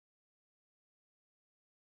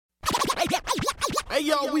Hey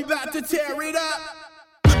yo, we about to tear it up.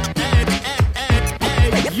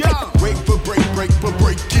 Hey, yo. Break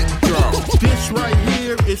it down. This right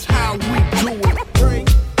here is how we do it. Break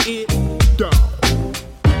it down.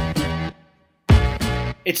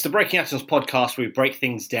 It's the Breaking Atoms podcast where we break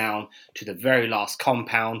things down to the very last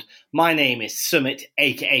compound. My name is Sumit,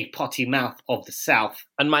 aka Potty Mouth of the South.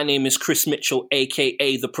 And my name is Chris Mitchell,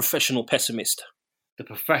 aka the Professional Pessimist. The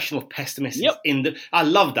Professional Pessimist. Yep. I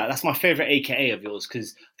love that. That's my favourite AKA of yours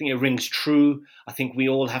because I think it rings true. I think we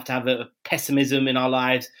all have to have a pessimism in our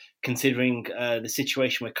lives considering the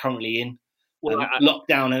situation we're currently in.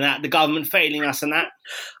 Lockdown and that, the government failing us and that.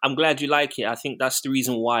 I'm glad you like it. I think that's the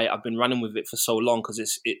reason why I've been running with it for so long, because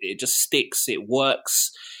it just sticks, it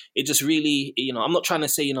works. It just really, I'm not trying to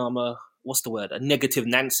say, I'm a negative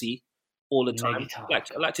Nancy all the time. I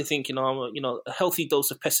like to think, a healthy dose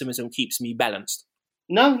of pessimism keeps me balanced.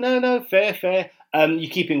 No, fair. You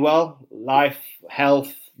keeping well? Life,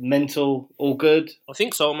 health, mental, all good? I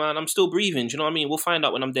think so, man. I'm still breathing. Do you know what I mean? We'll find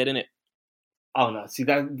out when I'm dead, innit? Oh no! See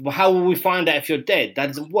that? How will we find out if you're dead? That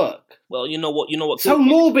doesn't work. Well, you know what? So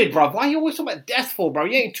morbid, bro. Why are you always talking about death for, bro?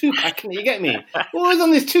 You ain't Tupac, you get me? Always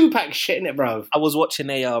on this Tupac shit, innit, bro? I was watching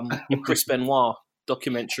a Chris Benoit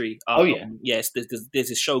documentary. Yes, there's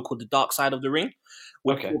this show called The Dark Side of the Ring,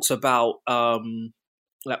 which talks about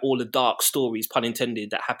like all the dark stories, pun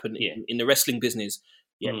intended, that happen in the wrestling business.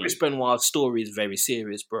 Yeah, Chris Benoit's story is very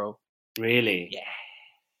serious, bro. Really? Yeah.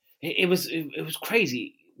 It was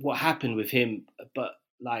crazy what happened with him, but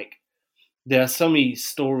like there are so many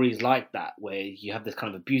stories like that where you have this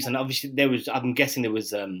kind of abuse, and obviously I'm guessing there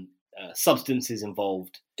was substances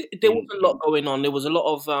involved. There was a lot going on. There was a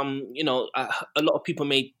lot of a lot of people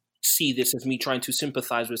may see this as me trying to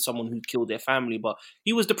sympathize with someone who killed their family, but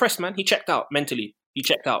he was depressed, man. He checked out mentally. He's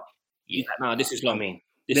like, nah, this is long. I mean,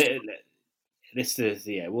 this is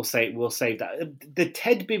we'll save that. The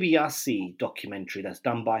Ted DiBiase documentary that's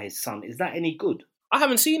done by his son, is that any good? I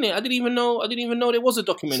haven't seen it. I didn't even know there was a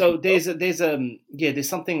documentary. So there's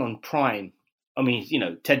something on Prime. I mean,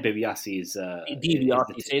 Ted DiBiase is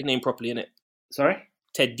DiBiase. Say his name properly, innit? Sorry?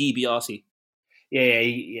 Ted DiBiase.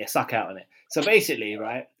 Yeah, suck out on it. So basically,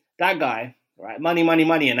 right, that guy, right, money,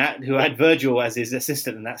 and that, who had Virgil as his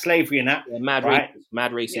assistant and that, slavery and that. Yeah, mad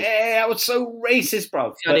racist. Yeah, that was so racist,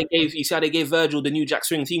 bro. You see how they gave Virgil the New Jack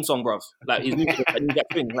Swing theme song, bro? Like his New Jack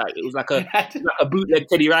Swing, like it was like a bootleg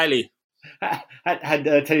Teddy Riley. Had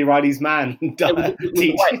Teddy Riley's man with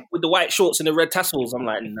the white shorts and the red tassels. I'm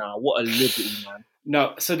like, nah, what a liberty, man.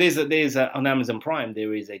 No, so there's on Amazon Prime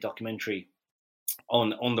there is a documentary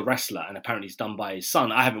on the wrestler, and apparently it's done by his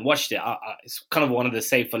son. I haven't watched it. It's kind of one of the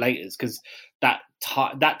save for laters because that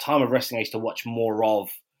time of wrestling I used to watch more of.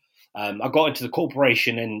 I got into the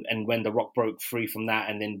Corporation and when The Rock broke free from that,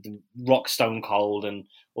 and then The Rock Stone Cold and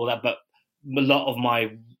all that. But a lot of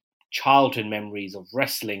my childhood memories of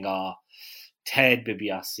wrestling are Ted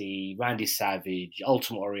DiBiase, Randy Savage,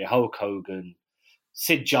 Ultimate Warrior, Hulk Hogan,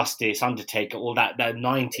 Sid Justice, Undertaker, all that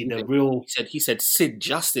 90, the real... He said Sid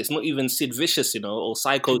Justice, not even Sid Vicious, or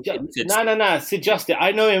Psycho. No, Sid Justice.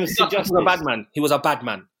 I know him as Sid Justice. He was a bad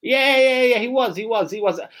man. Yeah, he was.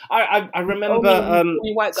 I remember...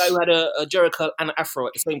 Only white guy who had a Jericho and an afro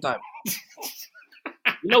at the same time.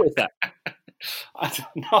 You noticed that? I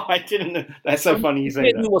didn't know. That's so funny you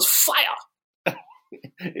say that. He was fire.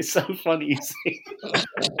 It's so funny you say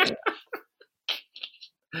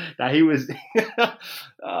that he was.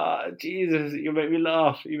 Jesus, you make me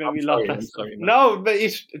laugh. I'm sorry, man. No, but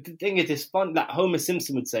the thing is, it's fun. Like Homer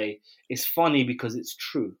Simpson would say, it's funny because it's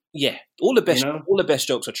true. Yeah, all the best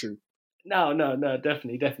jokes are true. No,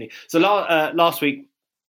 definitely. So last week,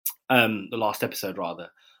 the last episode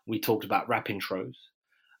rather, we talked about rap intros.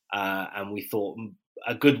 And we thought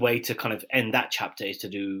a good way to kind of end that chapter is to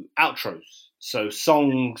do outros. So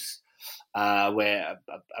songs where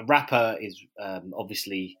a rapper is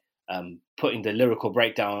obviously putting the lyrical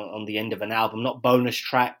breakdown on the end of an album, not bonus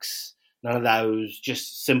tracks, none of those,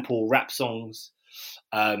 just simple rap songs.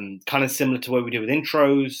 Kind of similar to what we do with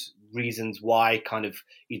intros, reasons why, kind of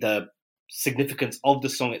either significance of the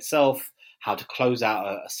song itself, how to close out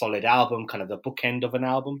a solid album, kind of the bookend of an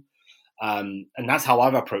album. And that's how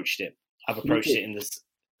I've approached it. I've approached it in this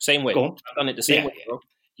same way. I've done it the same way, bro.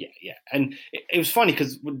 Yeah. And it was funny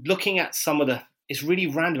because looking at it's really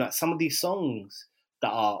random. At some of these songs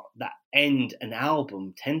that end an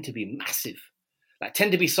album tend to be massive. Like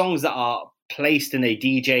tend to be songs that are placed in a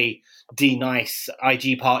DJ D-Nice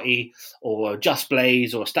IG party or Just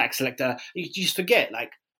Blaze or Stack Selector. You just forget.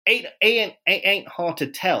 Like ain't hard to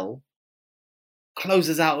tell.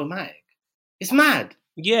 Closes out with Mag. It's mad.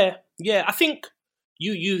 Yeah. I think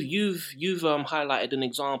you've highlighted an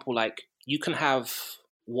example. Like you can have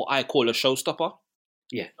what I call a showstopper.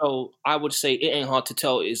 Yeah. So I would say It Ain't Hard to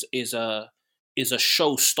Tell is a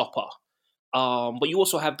showstopper. But you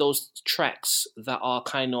also have those tracks that are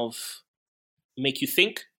kind of make you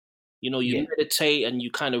think. You meditate and you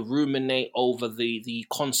kind of ruminate over the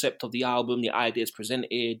concept of the album, the ideas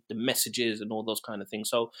presented, the messages, and all those kind of things.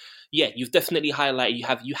 So, yeah, you've definitely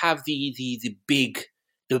highlighted. You have the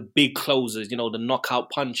big closers, the knockout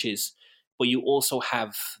punches, but you also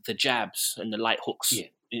have the jabs and the light hooks.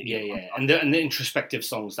 Yeah. And the introspective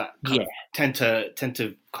songs that kind of tend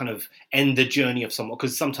to kind of end the journey of someone,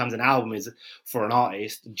 because sometimes an album is for an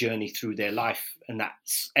artist a journey through their life, and that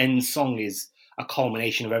end song is a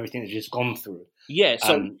culmination of everything they've just gone through. Yeah.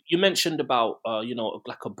 So you mentioned about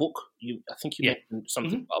like a book. I think you mentioned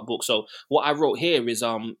something about a book. So what I wrote here is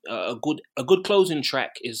a good closing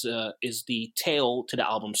track is the tail to the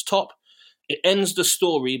album's top. It ends the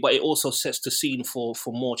story, but it also sets the scene for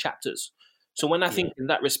more chapters. So when I think in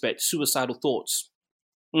that respect, Suicidal Thoughts,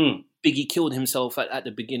 Biggie killed himself at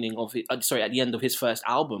the beginning of it. At the end of his first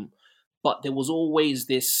album, but there was always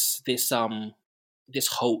this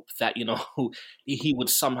hope that he would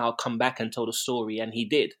somehow come back and tell the story, and he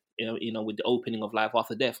did. With the opening of Life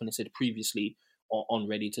After Death, when he said previously on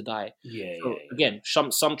Ready to Die. Again,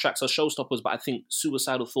 some tracks are showstoppers, but I think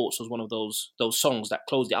Suicidal Thoughts was one of those songs that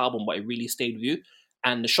closed the album, but it really stayed with you,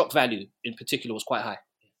 and the shock value in particular was quite high.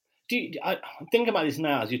 I'm thinking about this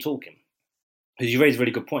now as you're talking, because you raised a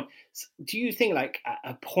really good point. Do you think, like, at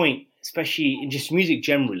a point, especially in just music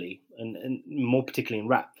generally, and more particularly in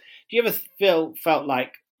rap, do you ever felt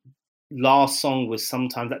like last song was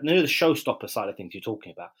sometimes, the showstopper side of things you're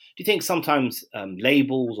talking about? Do you think sometimes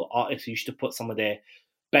labels or artists used to put some of their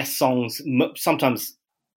best songs, sometimes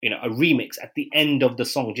a remix at the end of the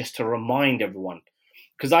song just to remind everyone?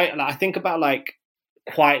 Because I think about like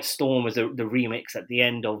Quiet Storm as the remix at the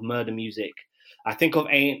end of Murder Music. I think of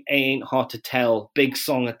Ain't Hard to Tell, big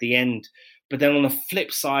song at the end. But then on the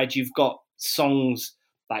flip side, you've got songs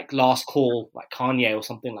like Last Call, like Kanye or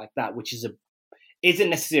something like that, which isn't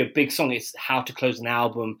necessarily a big song. It's how to close an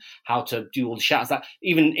album, how to do all the shouts, that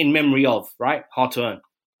even in memory of, right? Hard to Earn.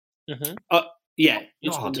 Mm-hmm.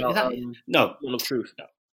 Not Hard to Earn. No. Moment of Truth. No.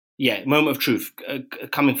 Yeah, Moment of Truth.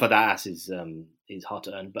 Coming for that ass is Hard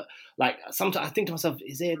to Earn. But like sometimes I think to myself,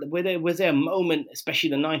 was there a moment, especially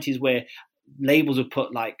the 90s, where labels would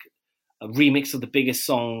put like a remix of the biggest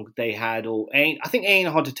song they had, or I think Ain't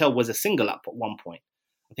Hard to Tell was a single at one point.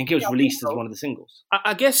 I think it was released as one of the singles.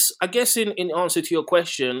 I guess in answer to your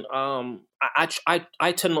question,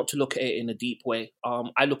 I tend not to look at it in a deep way.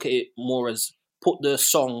 I look at it more as put the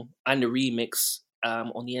song and the remix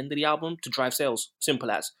on the end of the album to drive sales. Simple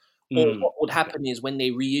as. Or what would happen is when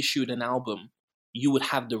they reissued an album, you would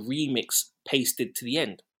have the remix pasted to the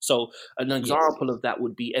end. So an example of that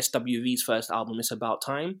would be SWV's first album, It's About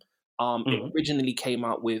Time. It originally came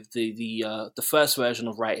out with the first version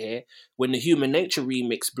of Right Here. When the Human Nature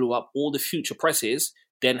remix blew up, all the future presses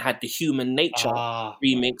then had the Human Nature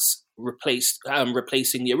remix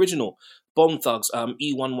replacing the original. Bone Thugs,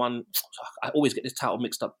 E11, I always get this title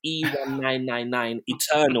mixed up, E1999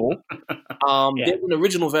 Eternal. There's an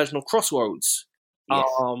original version of Crossroads. Yes.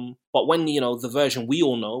 But when, the version we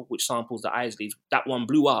all know, which samples the Isleys, that one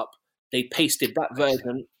blew up, they pasted that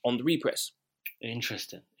version on the repress.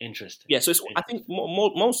 Interesting. Yeah, so I think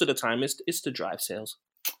most of the time it's to drive sales.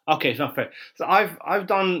 Okay, it's not fair. So I've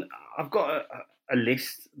got a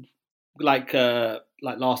list like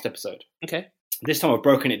last episode. Okay. This time I've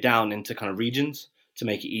broken it down into kind of regions to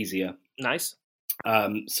make it easier. Nice.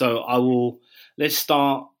 So let's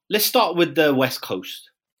start with the West Coast.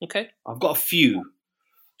 Okay. I've got a few.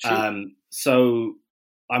 Sure. So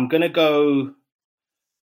I'm gonna go.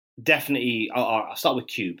 Definitely, I'll start with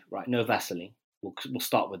Cube. Right, No Vaseline. We'll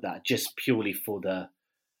start with that, just purely for the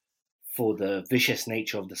vicious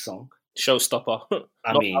nature of the song. Showstopper.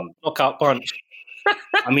 I mean, knockout punch.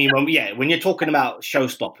 I mean, when you're talking about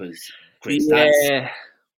showstoppers, Chris, do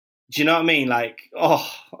you know what I mean? Like,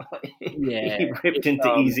 he ripped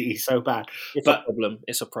into Easy so bad. It's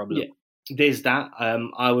a problem. Yeah, there's that.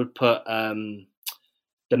 I would put The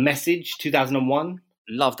Message, 2001.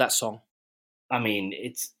 Love that song. I mean,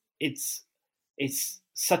 it's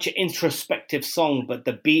such an introspective song, but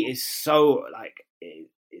the beat is so like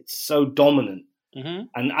it's so dominant. Mm-hmm.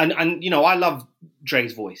 And I love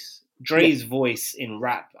Dre's voice. Dre's voice in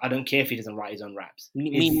rap. I don't care if he doesn't write his own raps.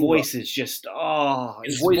 His voice is just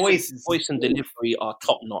his voice and delivery are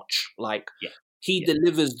top notch. Like he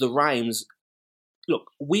delivers the rhymes.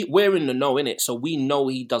 Look, we're in the know, innit? So we know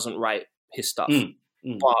he doesn't write his stuff.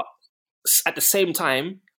 But at the same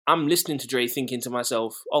time, I'm listening to Dre thinking to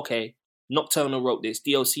myself, okay, Nocturnal wrote this,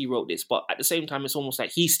 DLC wrote this, but at the same time, it's almost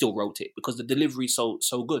like he still wrote it because the delivery's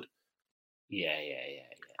so good. Yeah.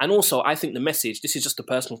 And also, I think the message, this is just a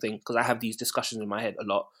personal thing, because I have these discussions in my head a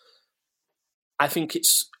lot. I think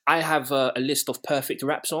I have a list of perfect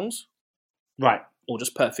rap songs. Right. Or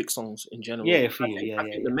just perfect songs in general. Yeah, for you. I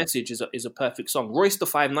think the message is a perfect song. Royce the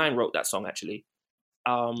 5'9" wrote that song, actually.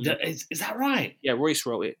 Is that right? Yeah, Royce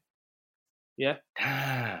wrote it. Yeah.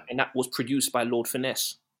 Damn. And that was produced by Lord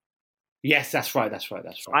Finesse. Yes, that's right.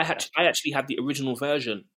 I actually have the original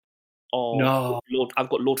version of I've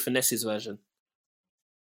got Lord Finesse's version.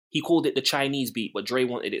 He called it the Chinese beat, but Dre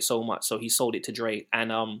wanted it so much, so he sold it to Dre.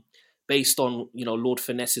 And based on, Lord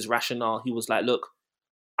Finesse's rationale, he was like, look,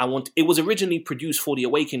 it was originally produced for the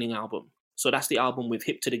Awakening album. So that's the album with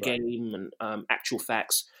Hip to the Game and Actual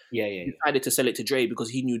Facts. Yeah. He decided to sell it to Dre because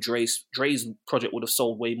he knew Dre's project would have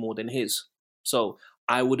sold way more than his. So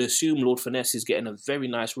I would assume Lord Finesse is getting a very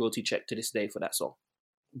nice royalty check to this day for that song.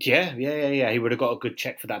 Yeah. He would have got a good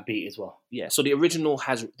check for that beat as well. Yeah. So the original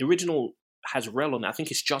has Rel on it. I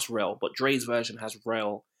think it's just Rel, but Dre's version has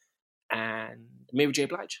Rel and Mary J.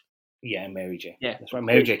 Blige. Yeah, Mary J. Yeah, that's right.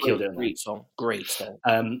 Mary J. killed it. Great song.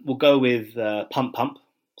 We'll go with Pump Pump,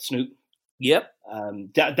 Snoop. Yep.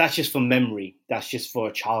 That's just for memory. That's just for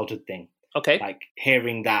a childhood thing. Okay. Like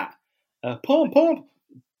hearing that pump pump.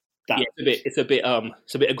 It's a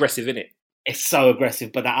bit aggressive, isn't it? It's so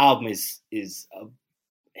aggressive, but that album is it's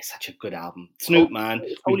such a good album. Snoop, man,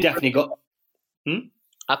 we've definitely got.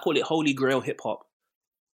 I call it Holy Grail hip hop.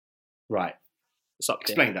 Right. It's up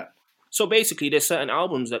there. Explain that. So basically, there's certain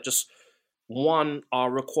albums that just, one,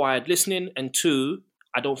 are required listening, and two,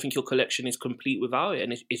 I don't think your collection is complete without it.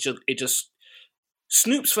 And it just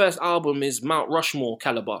Snoop's first album is Mount Rushmore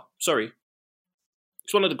caliber. Sorry.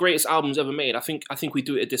 It's one of the greatest albums ever made. I think we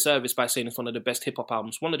do it a disservice by saying it's one of the best hip hop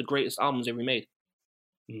albums. One of the greatest albums ever made.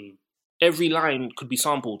 Mm. Every line could be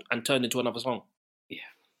sampled and turned into another song. Yeah.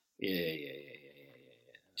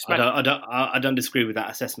 I don't disagree with that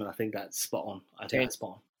assessment. I think that's spot on. That's spot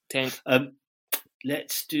on.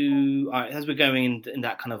 Let's do, all right, as we're going in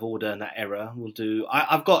that kind of order and that era, we'll do,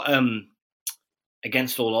 I've got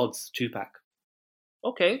Against All Odds, Tupac.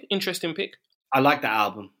 Okay, interesting pick. I like that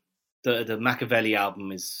album. The Machiavelli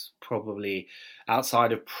album is probably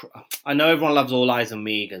outside of, I know everyone loves All Eyes on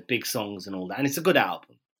Me, the big songs and all that, and it's a good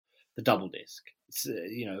album, the double disc. It's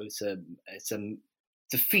it's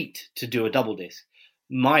a feat to do a double disc.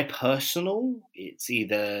 My personal, it's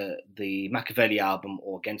either the Machiavelli album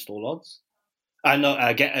or Against All Odds.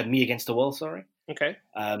 Me Against the World. Sorry. Okay.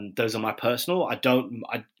 Those are my personal. I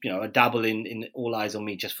dabble in All Eyes on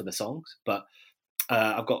Me just for the songs, but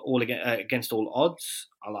I've got Against All Odds.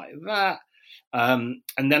 I like that. And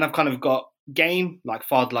then I've kind of got Game, like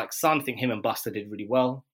Father Like Son. I think him and Busta did really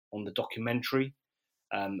well on the documentary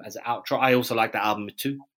as an outro. I also like that album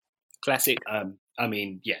too. Classic.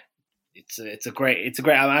 It's a great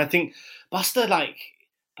album. I think Busta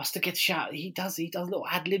gets shout. He does little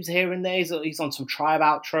ad libs here and there. He's on some Tribe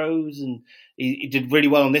outros, and he did really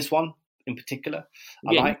well on this one in particular.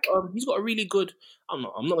 He's got a really good. I'm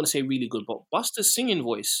not going to say really good, but Busta's singing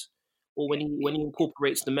voice, or when he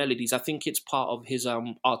incorporates the melodies, I think it's part of his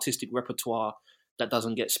artistic repertoire that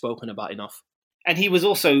doesn't get spoken about enough. And he was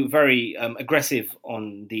also very aggressive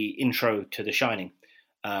on the intro to The Shining.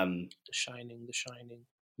 The Shining.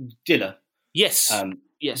 Dilla. Yes.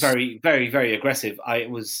 Yes. Very, very, very aggressive. I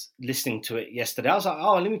was listening to it yesterday. I was like,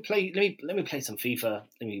 oh, let me play some FIFA.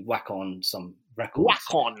 Let me whack on some records.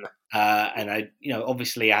 Whack on. And I,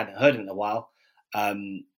 obviously I hadn't heard it in a while.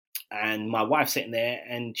 And my wife's sitting there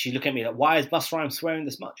and she looked at me like, why is Busta Rhymes swearing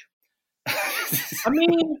this much? I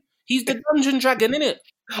mean, he's the Dungeon Dragon, innit?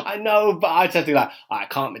 I know, but I just think like, all right,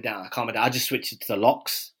 calm it down. I just switched it to the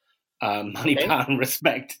locks. Money, pound,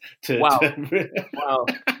 respect. Wow. Wow.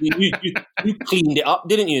 You cleaned it up,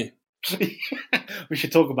 didn't you? We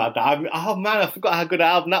should talk about that. I forgot how good an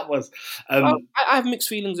album that was. I have mixed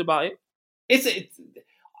feelings about it.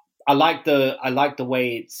 I like the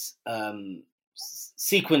way it's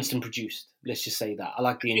sequenced and produced. Let's just say that. I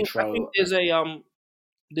like the intro. I think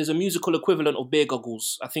there's a musical equivalent of Beer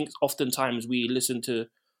Goggles. I think oftentimes we listen to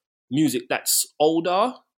music that's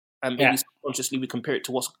older, and maybe subconsciously we compare it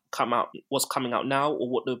to what's coming out now, or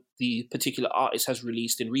what the particular artist has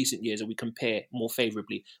released in recent years, and we compare more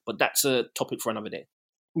favorably. But that's a topic for another day.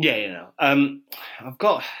 Yeah. I've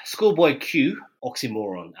got Schoolboy Q,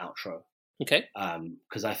 Oxymoron outro. Okay.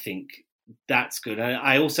 Because I think that's good. And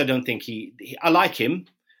I also don't think I like him.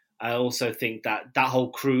 I also think that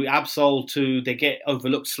whole crew, Absol too, they get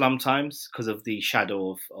overlooked sometimes because of the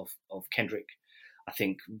shadow of Kendrick. I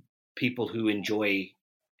think people who enjoy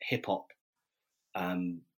hip hop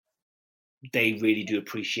they really do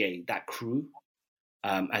appreciate that crew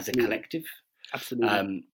as a collective.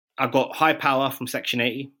 Absolutely. I've got High Power from Section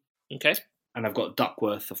 80, Okay. and I've got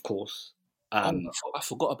Duckworth, of course. I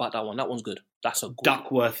forgot about that one. That one's good. That's a good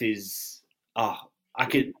Duckworth is I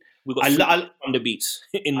could. We got three on the beats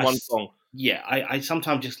in one song. Yeah, I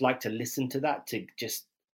sometimes just like to listen to that to just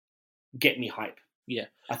get me hype. Yeah,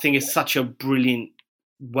 I think it's such a brilliant,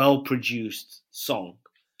 well-produced song.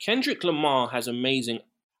 Kendrick Lamar has amazing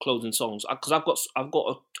closing songs because I've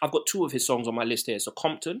got two of his songs on my list here. So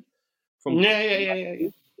Compton, from Yeah.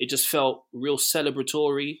 It just felt real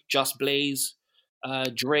celebratory. Just Blaze,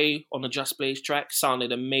 Dre on the Just Blaze track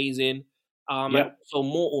sounded amazing. And so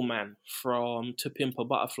Mortal Man from To Pimp a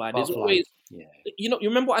Butterfly. There's always, you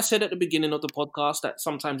remember what I said at the beginning of the podcast that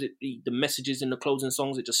sometimes the messages in the closing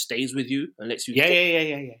songs, it just stays with you and lets you.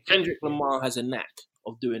 Yeah. Kendrick Lamar has a knack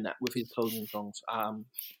of doing that with his closing songs. I'm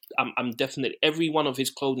definitely, every one of his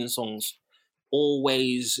closing songs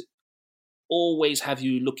always have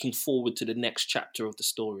you looking forward to the next chapter of the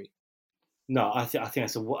story. No, I think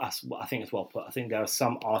it's well put. I think there are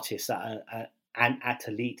some artists at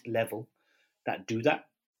elite level that do that.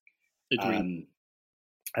 Agreed. And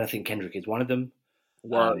I think Kendrick is one of them.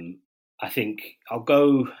 Wow. I think I'll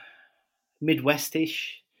go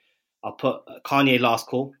Midwestish. I'll put Kanye Last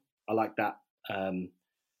Call. I like that.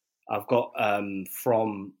 I've got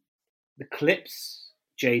from the Clips,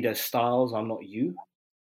 Jada Styles, I'm Not You.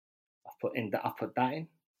 I'll put that in.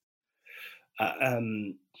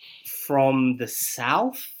 From the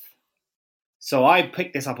South. So I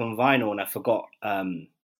picked this up on vinyl and I forgot.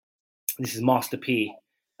 This is Master P,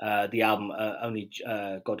 the album Only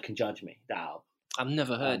God Can Judge Me. That album. I've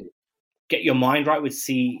never heard it. Get Your Mind Right with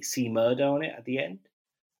C Murder on it at the end.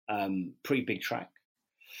 Pretty big track.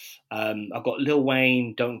 I've got Lil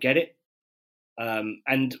Wayne, Don't Get It.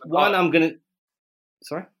 And one I'm gonna.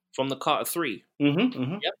 Sorry. From the Carter 3.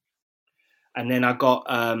 Mm-hmm. Yep. And then I got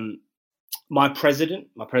My President.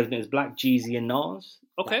 My President is Black. Jeezy and Nas.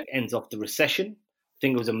 Okay. That ends off The Recession. I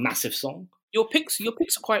think it was a massive song. Your picks are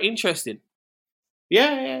quite interesting.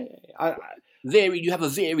 Yeah. You have a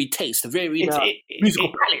varied taste, a very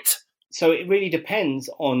musical palette. So it really depends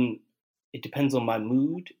on my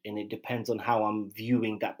mood, and it depends on how I'm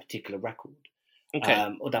viewing that particular record,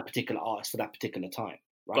 or that particular artist for that particular time,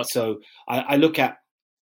 right? Gotcha. So I look at.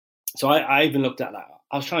 So I even looked at that.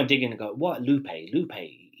 I was trying to dig in and go, what Lupe?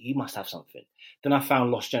 He must have something. Then I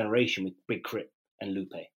found Lost Generation with Big Crit and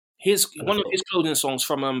Lupe. One of his clothing songs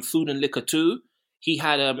from Food and Liquor 2, he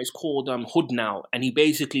had it's called Hood Now, and he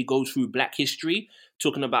basically goes through Black history,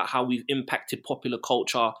 talking about how we've impacted popular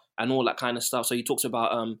culture and all that kind of stuff. So he talks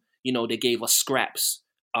about they gave us scraps.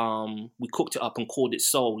 We cooked it up and called it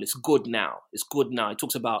soul. It's good now. It's good now. He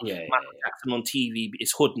talks about Michael Jackson on TV.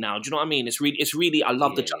 It's hood now. Do you know what I mean? It's really. I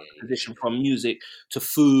love the juxtaposition from music to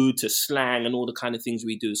food to slang and all the kind of things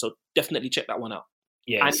we do. So definitely check that one out.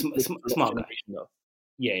 Yeah, smart guy.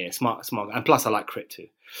 Yeah, smart guy. And plus, I like Crit too.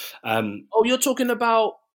 You're talking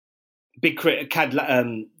about Big Crit,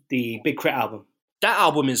 the Big Crit album. That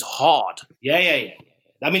album is hard. Yeah.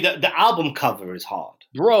 I mean, the album cover is hard.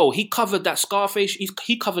 Bro, he covered that Scarface.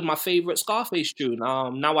 He covered my favorite Scarface tune.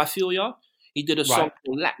 Now I Feel Ya. He did a song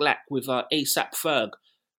called Lack Lack with ASAP Ferg.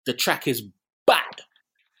 The track is bad.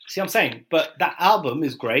 See what I'm saying? But that album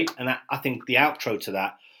is great, and I think the outro to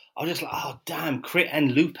that, I was just like, oh damn, Crit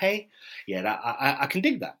and Lupe. Yeah, I can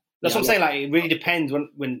dig that. That's what I'm saying. Like, it really depends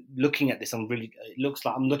when looking at this. It looks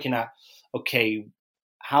like I'm looking at, okay,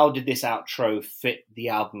 how did this outro fit the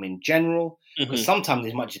album in general? Because sometimes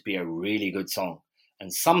it might just be a really good song,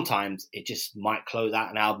 and sometimes it just might close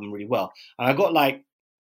out an album really well. And I got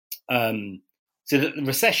so the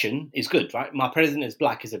Recession is good, right? My President is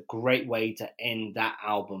Black is a great way to end that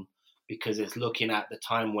album because it's looking at the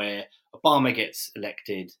time where Obama gets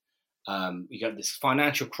elected. You got this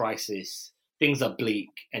financial crisis, things are bleak,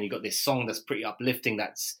 and you got this song that's pretty uplifting.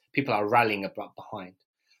 That's people are rallying behind.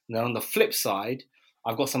 And then on the flip side,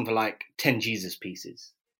 I've got something like 10 Jesus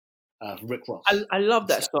Pieces, Rick Ross. I love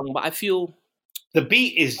that song, but I feel the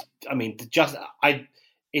beat is. I mean,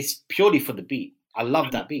 it's purely for the beat. I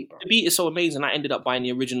love that beat, bro. The beat is so amazing. I ended up buying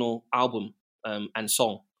the original album and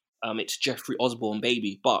song. It's Jeffrey Osborne,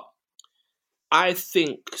 Baby. But I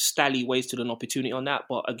think Stally wasted an opportunity on that.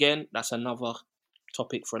 But again, that's another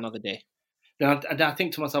topic for another day. Then I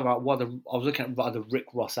think to myself about I was looking at other Rick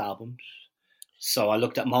Ross albums. So I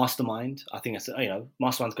looked at Mastermind. I think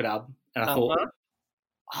Mastermind's a good album, and I thought,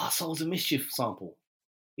 Souls of Mischief sample.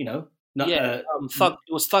 Thug. It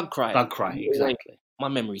was Thug Cry. Thug Cry, exactly. My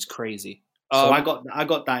memory's crazy. So I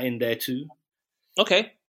got that in there too.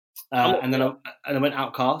 Okay. And then I went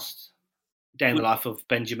Outkast, Day in the Life of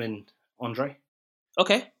Benjamin Andre.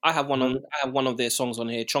 Okay, I have one of their songs on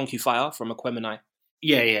here, "Chunky Fire" from Aquemini.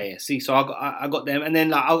 Yeah. See, so I got them, and then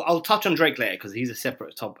like, I'll touch on Drake later because he's a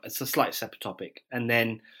separate topic. It's a slight separate topic, and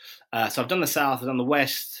then so I've done the South, I've done the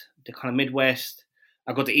West, the kind of Midwest.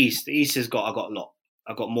 I got the East. The East I got a lot.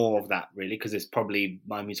 I got more of that really because it's probably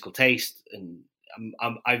my musical taste, and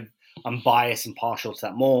I'm biased and partial to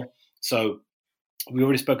that more. So we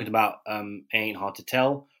already spoken about "Ain't Hard to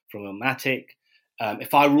Tell" from Illmatic.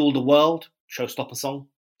 "If I Rule the World," Showstopper song.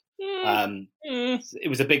 It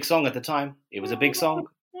was a big song at the time. It was a big song.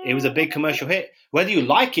 It was a big commercial hit. Whether you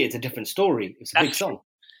like it, it's a different story. It's a big song.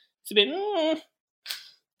 It's a bit.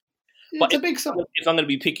 It's a big song. If I'm going to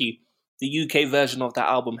be picky, the UK version of that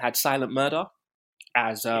album had "Silent Murder"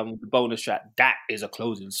 as the bonus track. That is a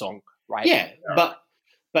closing song, right? Yeah, but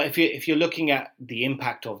if you're looking at the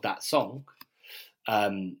impact of that song,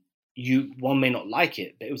 one may not like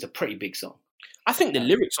it, but it was a pretty big song. I think the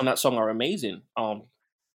lyrics on that song are amazing. I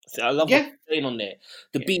love what you're saying on there.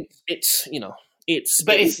 The beat, it's Nas. It's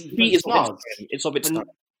of its time.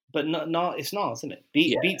 But no, it's Nas, isn't it?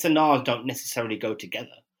 Beats and Nas don't necessarily go together.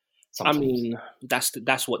 Sometimes. I mean,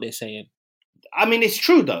 that's what they're saying. I mean, it's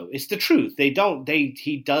true though. It's the truth. He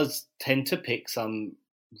does tend to pick some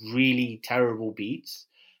really terrible beats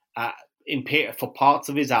for parts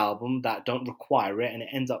of his album that don't require it, and it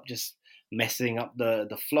ends up just messing up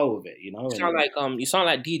the flow of it. You know, you sound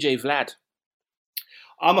like DJ Vlad.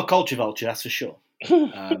 I'm a culture vulture, that's for sure.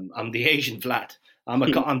 I'm the Asian Vlad. I'm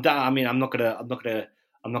not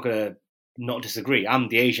gonna not disagree. I'm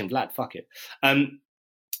the Asian Vlad. Fuck it.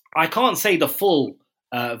 I can't say the full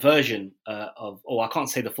version I can't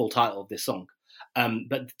say the full title of this song.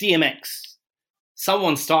 But DMX,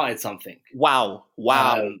 someone started something. Wow.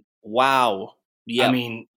 Yeah. I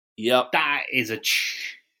mean, that is a.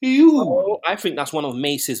 I think that's one of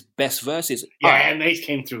Mace's best verses. Yeah, Mace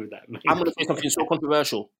came through with that. I'm going to say something so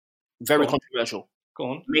controversial. Very controversial. Go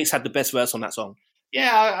on. Mace had the best verse on that song.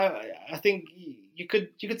 Yeah, I think you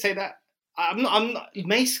could say that. I'm not.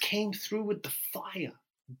 Mace came through with the fire.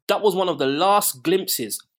 That was one of the last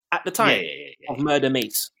glimpses at the time of Murder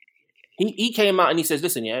Mace. He came out and he says,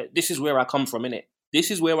 "Listen, this is where I come from, innit? This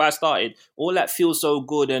is where I started. All that feels so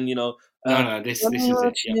good, and no, this is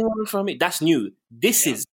it. Yeah. From it. That's new. This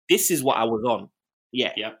is what I was on.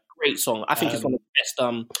 Yeah, great song. I think it's one of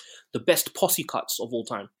the best posse cuts of all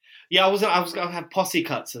time. Yeah, I was gonna have posse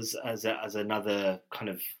cuts as another kind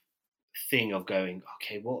of thing of going.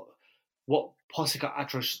 Okay, what posse cut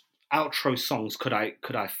outro songs could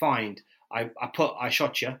I find? I put "I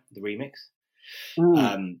Shot Ya," the remix.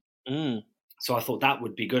 So I thought that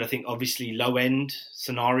would be good. I think obviously Low End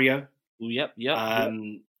Scenario. Yep.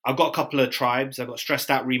 I've got a couple of Tribes. I've got Stressed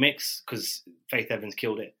Out remix because Faith Evans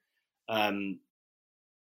killed it.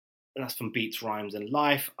 That's from Beats, Rhymes and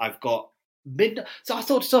Life. I've got Midnight. So I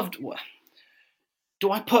thought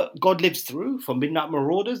do I put God Lives Through from Midnight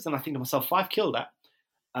Marauders? And I think to myself, Five killed that.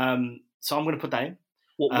 So I'm going to put that in.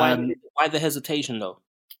 Why the hesitation though?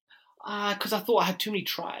 Because I thought I had too many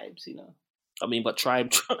Tribes, you know. I mean, but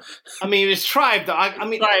Tribe. I mean, it's Tribe. I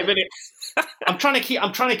mean, Tribe, innit? I'm trying to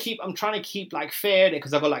keep like fair in it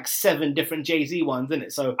because I've got like 7 different Jay-Z ones in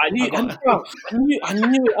it. So I knew it.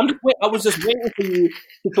 I was just waiting for you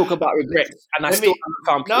to talk about regrets, and I still haven't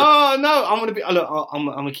found. No. I'm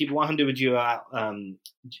gonna keep 100 with you,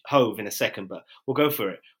 Hove in a second, but we'll go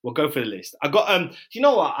for it. We'll go for the list. I got you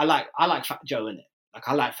know what? I like Fat Joe in it. Like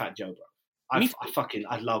I like Fat Joe, bro. I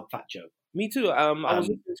love Fat Joe. Me too. I was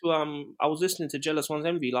listening to Jealous One's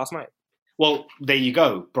Envy last night. Well, there you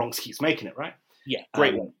go. Bronx keeps making it, right? Yeah,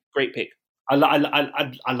 great one, great pick. I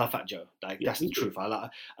love Fat Joe. Like that's the truth. I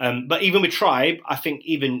like. But even with Tribe, I think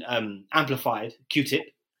even Amplified,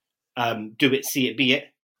 Q-Tip, Do It, See It, Be It.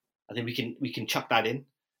 I think we can chuck that in.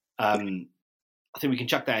 I think we can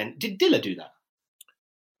chuck that in. Did Dilla do that?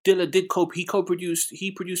 Dilla did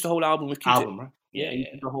He produced the whole album with Q-Tip. Album, right? Yeah,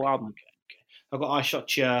 the whole album. Okay. I got I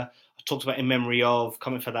Shot Ya. I talked about In Memory Of.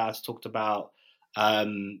 Coming for That. I talked about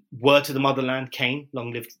Word to the Motherland. Kane,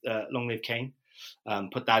 Long Live Kane.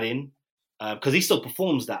 Put that in because he still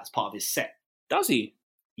performs that as part of his set. Does he?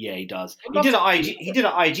 Yeah, he does. He did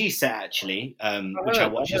an IG set actually, which I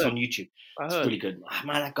watched. It's on YouTube. It's really good.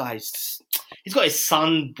 Man, that guy's he's got his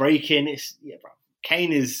son breaking. Bro.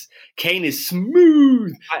 Kane is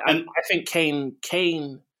smooth. I think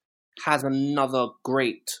Kane has another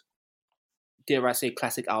great, dare I say,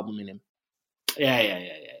 classic album in him. Yeah.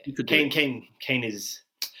 Kane is.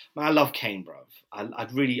 Man, I love Kane, bro. I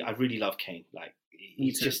really love Kane. Like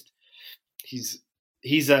he's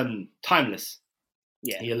timeless.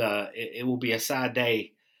 Yeah. It will be a sad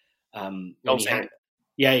day.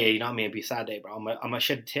 Yeah, you know what I mean? It'd be a sad day, bro. I'm a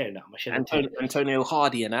shed a tear now. I'm a shed a tear. Antonio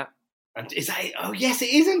Hardy and that. And is that? Oh yes, it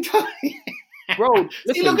is Antonio. Bro,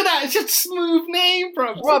 See, look at that. It's just a smooth name,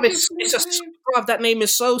 bro. Bro, that name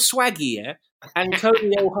is so swaggy, yeah?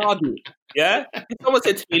 Antonio Hardy, yeah? Someone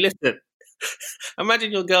said to me, listen,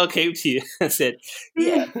 imagine your girl came to you and said,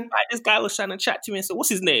 yeah, like, this guy was trying to chat to me and said, what's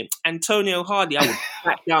his name? Antonio Hardy. I would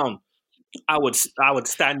back down. I would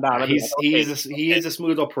stand down. He is a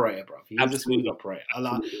smooth operator, bro. He is a smooth operator. I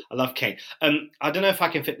love Kane. I don't know if I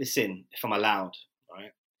can fit this in, if I'm allowed,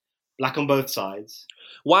 right? Black on both sides.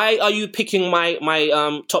 Why are you picking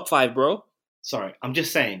my top 5, bro? Sorry, I'm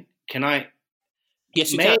just saying. Can I?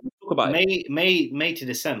 Yes, you can. Talk about it. May to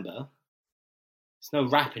December. There's no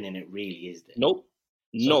rapping in it, really, is there? Nope.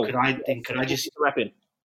 So no. Could I just rapping?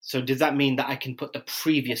 So does that mean that I can put the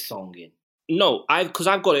previous song in? No, because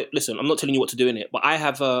I've got it. Listen, I'm not telling you what to do in it, but I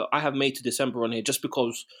have May to December on here just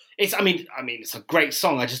because it's. I mean, it's a great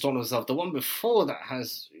song. I just thought to myself, the one before that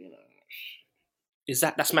has,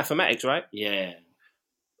 that's mathematics, right? Yeah.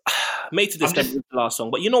 May to December is the last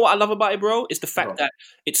song, but you know what I love about it, bro? It's the fact that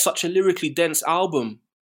it's such a lyrically dense album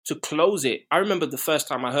to close it. I remember the first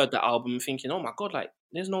time I heard that album thinking, oh my God, like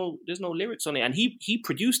there's no lyrics on it, and he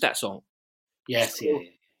produced that song. Yes, so, yeah.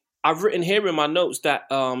 I've written here in my notes that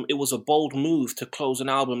it was a bold move to close an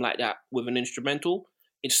album like that with an instrumental.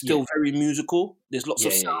 It's still very musical. There's lots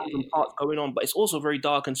of sounds and parts going on, but it's also very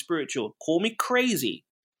dark and spiritual. Call me crazy.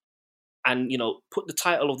 And, put the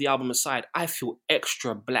title of the album aside, I feel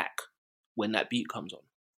extra black when that beat comes on.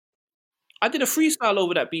 I did a freestyle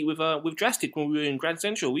over that beat with Drastic when we were in Grand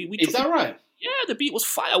Central. Is that right? Yeah, the beat was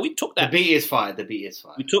fire. We took that. The beat is fire.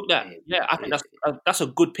 We took that. Yeah, I think that's a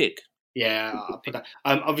good pick. Yeah, I'll put that.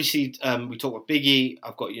 Obviously, we talk about Biggie.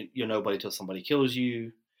 I've got You're Nobody Till Somebody Kills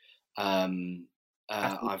You. I've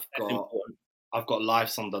got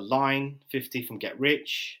Life's on the Line, 50 from Get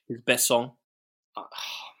Rich. His best song.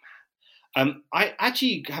 Man. I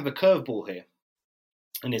actually have a curveball here,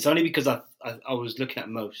 and it's only because I was looking at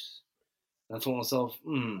Mos, and I thought to myself,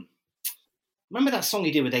 remember that song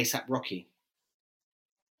he did with A$AP Rocky?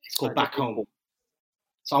 It's called Back Home.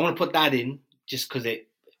 So I want to put that in just because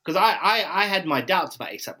I had my doubts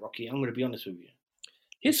about A$AP Rocky. I'm going to be honest with you.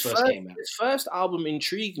 His first album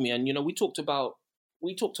intrigued me, and we talked about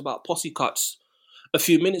Posse Cuts a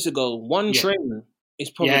few minutes ago. One Train is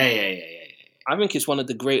probably I think it's one of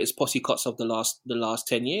the greatest Posse Cuts of the last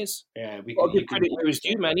 10 years. Yeah, we got to give credit where it's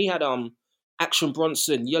due, man. He had Action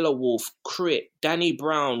Bronson, Yellow Wolf, Crit, Danny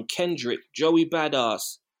Brown, Kendrick, Joey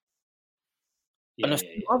Badass, and a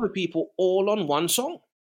few other people all on one song.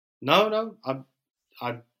 No, I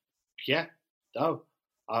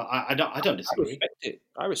don't disagree.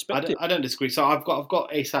 I respect it. I don't disagree. So I've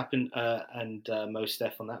got A$AP and Mos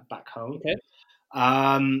Def on that, Back Home. Okay.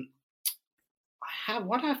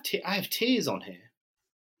 I have Tears on here.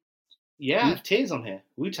 Yeah, I have Tears on here.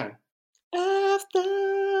 Wu-Tang. I've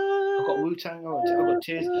got Wu-Tang. I've got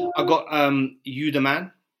Tears. I've got You the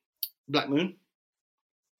Man, Black Moon.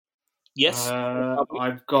 Yes.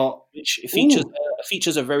 I've got which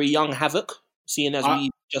features a very young Havoc, seeing as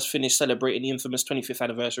we just finished celebrating the infamous 25th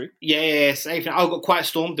anniversary. Yeah. I've got Quiet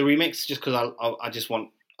Storm, the remix, just because I just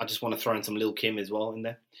want to throw in some Lil' Kim as well in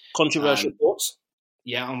there. Controversial thoughts.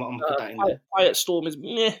 Yeah, I'm gonna put that in there. Quiet Storm is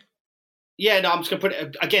meh. Yeah, no, I'm just gonna put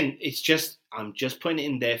it again. I'm just putting it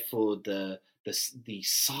in there for the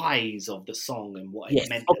size of the song and what it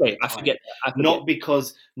meant. Okay, I forget. Not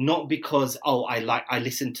because I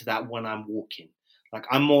listen to that when I'm walking. Like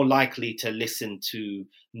I'm more likely to listen to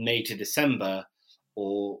May to December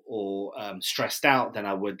or Stressed Out than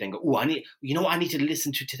I would then go, I need to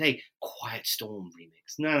listen to today, Quiet Storm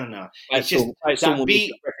remix. No. It's just that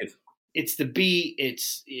beat. It's the beat.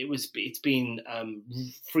 It's been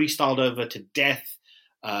freestyled over to death.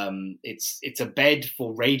 It's a bed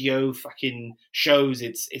for radio fucking shows.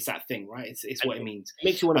 It's that thing, right? It's what it means. It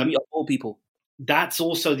makes you want to beat up all people. That's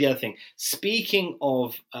also the other thing. Speaking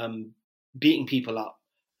of beating people up,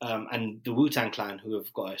 and the Wu-Tang Clan, who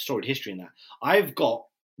have got a storied history in that, I've got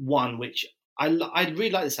one which I really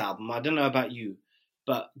like this album. I don't know about you,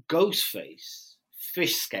 but Ghostface,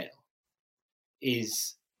 Fish Scale,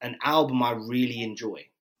 is an album I really enjoy.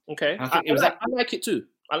 Okay, I like it too.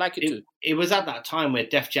 Too. It was at that time where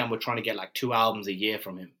Def Jam were trying to get like 2 albums a year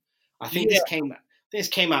from him. I think this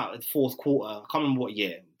came out in the fourth quarter. I can't remember what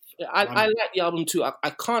year. I like the album too. I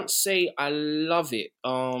can't say I love it.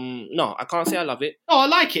 No, I can't say I love it. No, I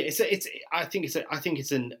like it. I think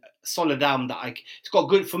it's a solid album that it's got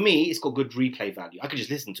good for me. It's got good replay value. I could just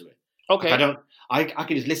listen to it. Okay. I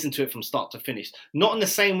can just listen to it from start to finish. Not in the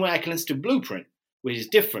same way I can listen to Blueprint, which is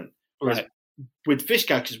different. Right. with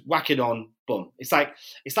Fishka, just whack it on, boom. It's like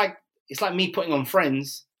me putting on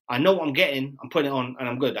Friends. I know what I'm getting. I'm putting it on, and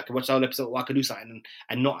I'm good. I can watch the whole episode, or I can do something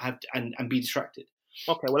and not have and be distracted.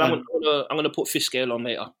 Okay, well, I'm gonna put Fish Scale on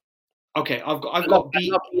later. Okay, I've got I love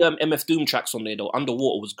the MF Doom tracks on there though.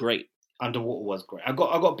 Underwater was great. Underwater was great. I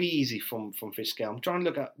got Be Easy from Fish Scale. I'm trying to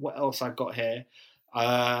look at what else I got here.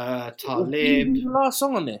 Talib. The last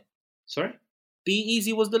song on there. Sorry? Be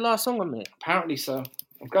Easy was the last song on there. Apparently so.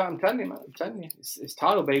 I'm telling you, man. I'm telling you. It's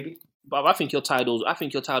Tidal, baby. But I think your titles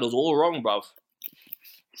all wrong, bruv.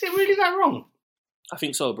 Is it really that wrong? I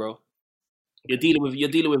think so, bro. You're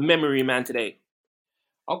dealing with memory, man, today.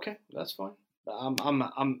 Okay, that's fine.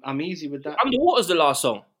 I'm easy with that. Underwater's the last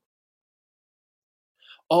song.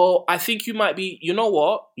 Oh, I think you might be. You know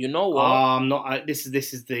what? I'm not. This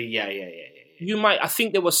is the yeah. You might. I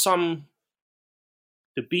think there was the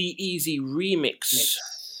Be Easy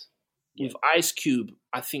remix with Ice Cube.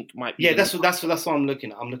 I think might be. Yeah, that's what I'm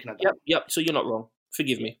looking at. I'm looking at that. Yep. So you're not wrong.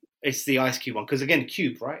 Forgive me. It's the Ice Cube one because again,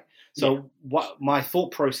 Cube, right? So what my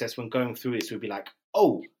thought process when going through this would be like,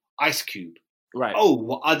 oh, Ice Cube. Right. Oh,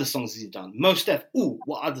 what other songs has he done? Mos Def. Oh,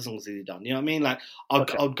 what other songs has he done? You know what I mean? Like,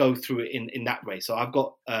 I'll go through it in that way. So I've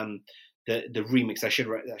got the remix. I should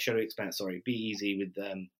have explained. Sorry, Be Easy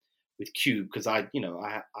with Cube because I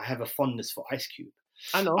have a fondness for Ice Cube.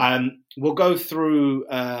 I know. We'll go through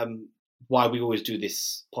why we always do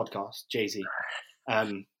this podcast, Jay-Z.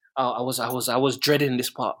 I was dreading this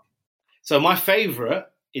part. So my favorite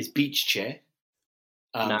is Beach Chair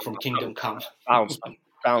from Kingdom Come. Bounce,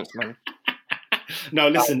 man. No,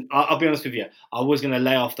 listen, I'll be honest with you. I was going to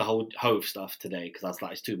lay off the whole Hove stuff today because I was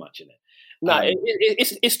like, it's too much in it. No,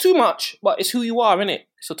 it's too much, but it's who you are, innit?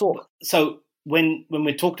 It's a talk. So when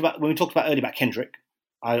we talked about earlier about Kendrick,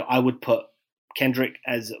 I would put Kendrick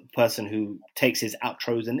as a person who takes his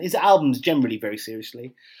outros and his albums generally very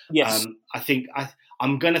seriously. Yes. I think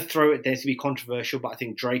I'm going to throw it there to be controversial, but I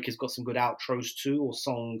think Drake has got some good outros too, or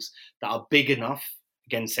songs that are big enough.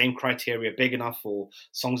 Again, same criteria, big enough, or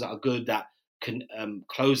songs that are good that can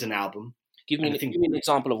close an album. Give me an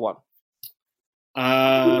example of one.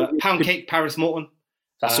 Pound Cake, Paris Morton.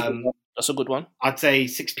 That's a good one. I'd say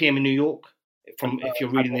 6 p.m. in New York. If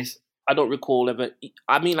you're reading this, I don't recall ever.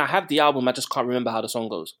 I mean, I have the album. I just can't remember how the song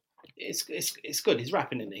goes. It's good. He's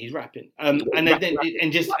rapping in it. He's rapping. And then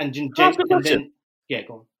yeah,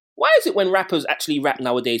 go on. Why is it when rappers actually rap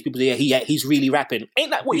nowadays, people say, yeah, he's really rapping?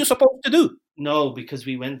 Ain't that what you're supposed to do? No, because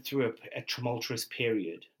we went through a tumultuous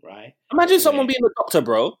period, right? Imagine someone being a doctor,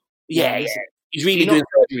 bro. Yeah. He's really doing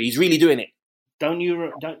surgery. He's really doing it.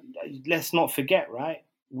 Let's not forget, right?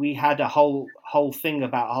 We had a whole thing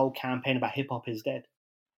about a whole campaign about hip hop is dead,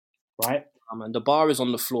 right? Man, the bar is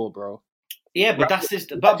on the floor, bro. Yeah, but that's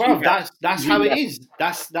how it is.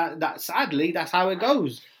 That sadly, that's how it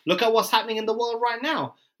goes. Look at what's happening in the world right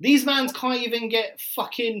now. These mans can't even get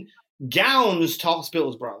fucking gowns to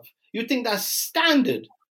hospitals, bruv. You'd think that's standard,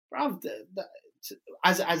 bruv.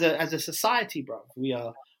 As a society, bruv, we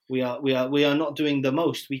are not doing the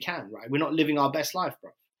most we can, right? We're not living our best life,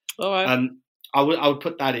 bruv. All right. I would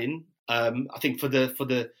put that in. I think for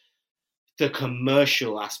the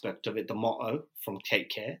commercial aspect of it, the motto from Take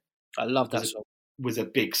Care. I love that song. Was a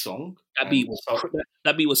big song. That beat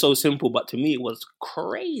was so simple, but to me it was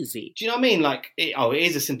crazy. Do you know what I mean? Like, it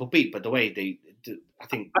is a simple beat, but the way I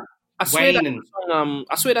think I swear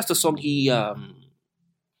that's the song he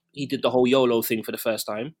did the whole YOLO thing for the first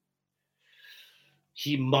time.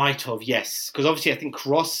 He might have, yes, because obviously I think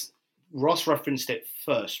Ross referenced it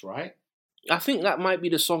first, right? I think that might be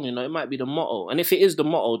the song. It might be the motto, and if it is the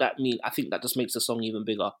motto, I think that just makes the song even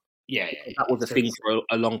bigger. Yeah. That was the thing for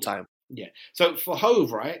a long time. Yeah. So for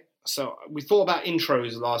Hove, right? So we thought about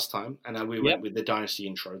intros last time, and we went with the Dynasty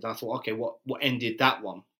intros. And I thought, okay, what ended that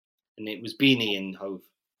one? And it was Beanie and Hove.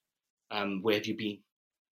 Where have you been?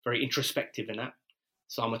 Very introspective in that.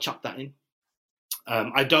 So I'm gonna chuck that in.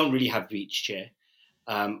 I don't really have Beach Chair.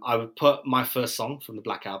 I would put my first song from the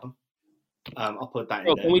Black Album. I'll put that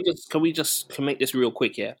in there. Can we just make this real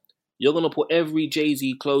quick? Yeah, you're gonna put every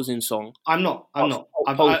Jay-Z closing song. I'm not.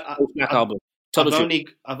 Black Album.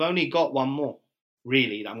 I've only got one more,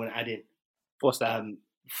 really, that I'm going to add in. What's that?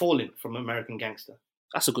 Falling from American Gangster.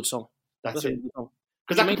 That's a good song. That's it.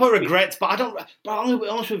 Because I can put Regrets, but I don't. But I'm going to be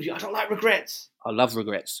honest with you, I don't like Regrets. I love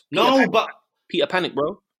Regrets. Peter Panic,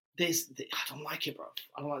 bro. I don't like it, bro.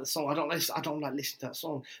 I don't like the song. I don't like listening to that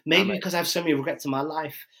song. Maybe because I have so many regrets in my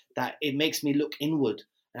life that it makes me look inward.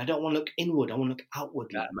 And I don't want to look inward. I want to look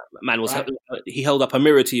outward. He held up a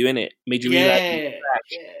mirror to you, innit? Made you realize.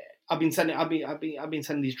 Yeah. I've been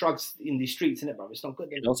sending these drugs in these streets, innit, bro? It's not good.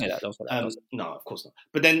 Don't say that. Don't say that. No, of course not.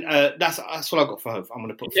 But then that's what I got for Hove. I'm going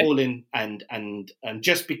to put Fall in, and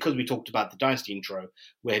just because we talked about the Dynasty intro,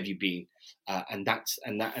 where have you been? And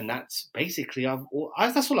that's basically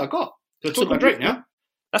that's all I got. So talk about Drake now.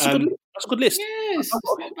 That's a good list. Yes,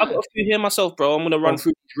 I've got a few here myself, bro. I'm going to run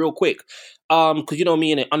through these real quick. Because you know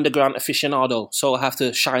me, an underground aficionado, so I have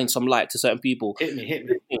to shine some light to certain people. Hit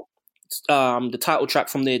me. The title track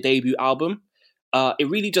from their debut album, it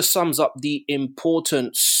really just sums up the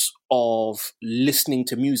importance of listening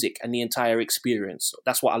to music and the entire experience.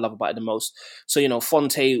 That's what I love about it the most. So, you know,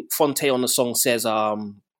 Fonte on the song says,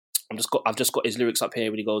 I've just got his lyrics up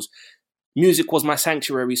here when he goes, "Music was my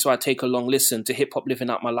sanctuary, so I'd take a long listen to hip-hop living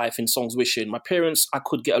out my life in songs wishing. My parents, I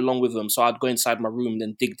could get along with them, so I'd go inside my room,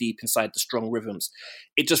 then dig deep inside the strong rhythms."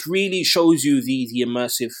 It just really shows you the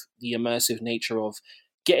immersive nature of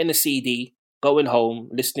getting a CD, going home,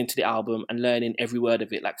 listening to the album, and learning every word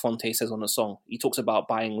of it, like Fonte says on the song. He talks about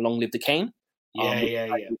buying Long Live the Cane.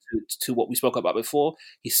 To what we spoke about before.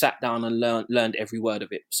 He sat down and learned every word of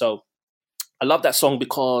it. So I love that song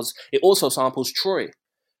because it also samples Troy,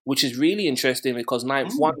 which is really interesting because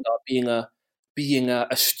Ninth Wonder being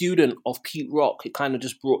a student of Pete Rock, it kind of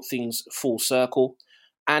just brought things full circle.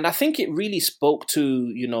 And I think it really spoke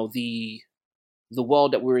to, you know, the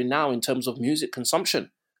world that we're in now in terms of music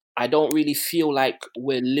consumption. I don't really feel like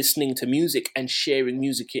we're listening to music and sharing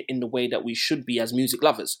music in the way that we should be as music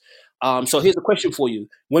lovers. So here's a question for you.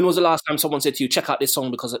 When was the last time someone said to you, check out this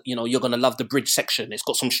song because, you know, you're going to love the bridge section. It's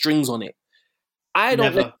got some strings on it. I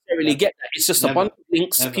don't necessarily get that. It's just a bunch of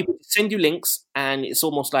links. People send you links and it's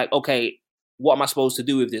almost like, okay, what am I supposed to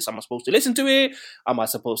do with this? Am I supposed to listen to it? Am I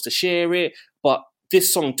supposed to share it? But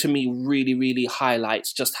this song to me really, really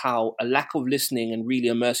highlights just how a lack of listening and really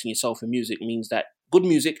immersing yourself in music means that good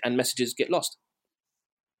music and messages get lost.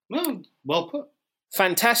 Well put.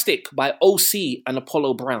 Fantastic by OC and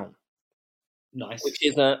Apollo Brown. Nice. Which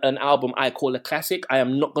is an album I call a classic. I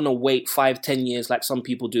am not going to wait 5-10 years like some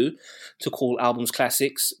people do to call albums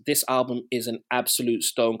classics. This album is an absolute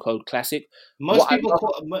stone cold classic.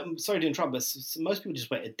 Sorry to interrupt, but most people just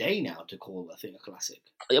wait a day now to call a thing a classic.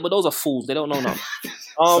 Yeah, but those are fools. They don't know nothing.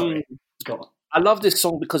 Sorry. Go on. I love this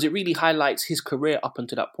song because it really highlights his career up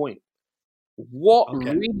until that point. What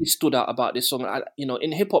really stood out about this song,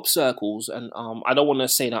 in hip hop circles, and I don't want to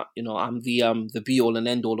say that I'm the be all and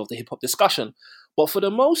end all of the hip hop discussion, but for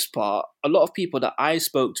the most part, a lot of people that I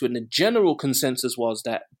spoke to, and the general consensus was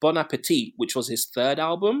that Bon Appetit, which was his third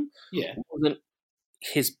album, wasn't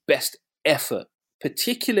his best effort,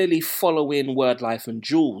 particularly following Word Life and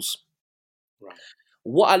Jules. Right.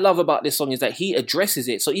 What I love about this song is that he addresses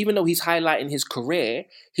it. So even though he's highlighting his career,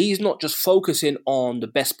 he's not just focusing on the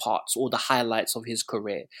best parts or the highlights of his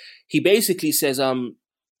career. He basically says, Bon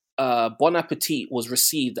Appetit was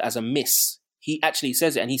received as a miss. He actually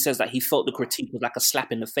says it, and he says that he felt the critique was like a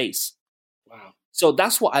slap in the face. Wow. So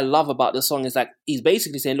that's what I love about the song is that he's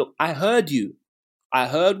basically saying, look, I heard you. I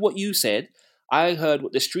heard what you said. I heard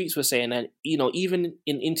what the streets were saying. And, even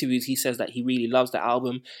in interviews, he says that he really loves the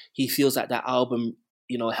album. He feels that album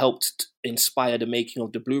helped inspire the making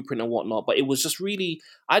of the Blueprint and whatnot. But it was just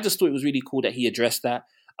I just thought it was really cool that he addressed that.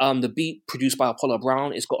 The beat produced by Apollo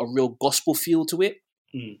Brown, it's got a real gospel feel to it.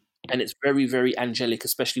 And it's very, very angelic,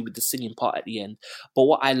 especially with the singing part at the end. But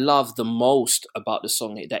what I love the most about the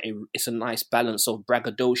song is that it's a nice balance of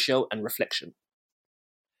braggadocio and reflection.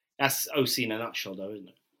 That's OC in a nutshell, though, isn't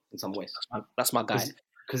it? In some ways. That's my guy.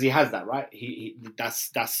 Because he has that, right?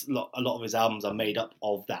 That's a lot of his albums are made up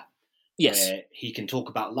of that. Yes. Where he can talk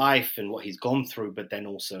about life and what he's gone through, but then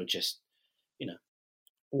also just,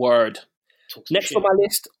 Word. Next shit. on my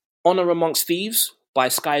list, Honor Amongst Thieves by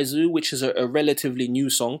Skyzoo, which is a relatively new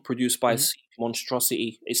song produced by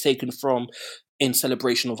Monstrosity. It's taken from In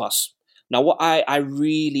Celebration of Us. Now, what I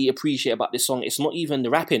really appreciate about this song, it's not even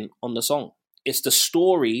the rapping on the song. It's the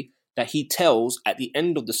story that he tells at the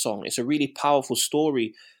end of the song. It's a really powerful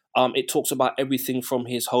story. It talks about everything from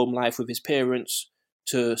his home life with his parents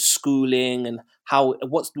to schooling, and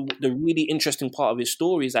what's the really interesting part of his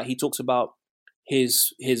story is that he talks about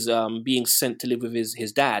his being sent to live with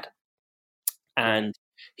his dad, and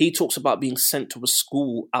he talks about being sent to a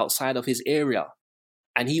school outside of his area,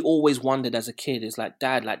 and he always wondered as a kid, is like,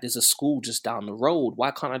 Dad, like there's a school just down the road, why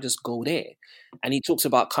can't I just go there? And he talks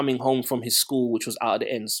about coming home from his school, which was out of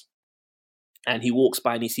the ends, and he walks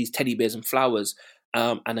by and he sees teddy bears and flowers,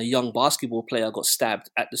 and a young basketball player got stabbed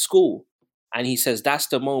at the school. And he says that's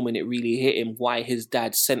the moment it really hit him why his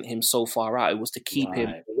dad sent him so far out. It was to keep him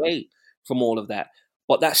away from all of that.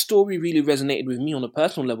 But that story really resonated with me on a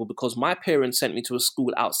personal level because my parents sent me to a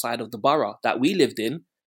school outside of the borough that we lived in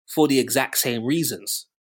for the exact same reasons.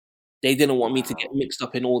 They didn't want me to get mixed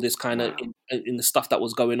up in all this kind of in the stuff that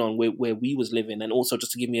was going on where we was living, and also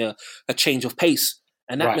just to give me a change of pace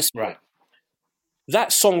and atmosphere. Right.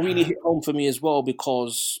 That song really hit home for me as well,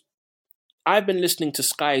 because I've been listening to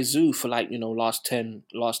Sky Zoo for like, last 10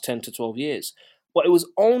 to 12 years. But it was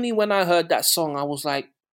only when I heard that song, I was like,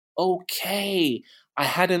 okay, I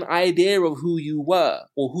had an idea of who you were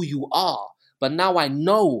or who you are, but now I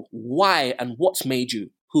know why and what's made you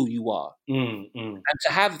who you are. And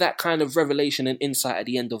to have that kind of revelation and insight at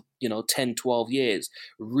the end of, 10, 12 years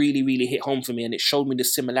really, really hit home for me. And it showed me the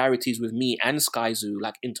similarities with me and Sky Zoo,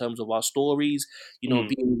 like in terms of our stories,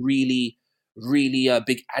 being really, really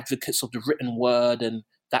big advocates of the written word and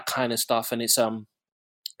that kind of stuff. And it's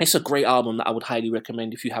a great album that I would highly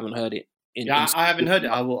recommend if you haven't heard it. I haven't heard it.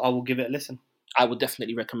 I will give it a listen. I would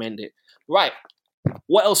definitely recommend it. Right.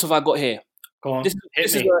 What else have I got here? Go on. This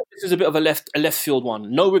is a bit of a left field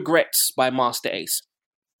one. No Regrets by Master Ace.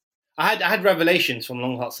 I had Revelations from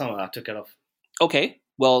Long Hot Summer. I took it off. Okay.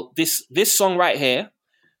 Well, this song right here,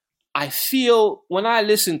 I feel when I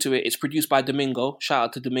listen to it, it's produced by Domingo. Shout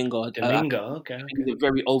out to Domingo. Okay. He's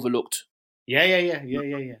very overlooked. Yeah. I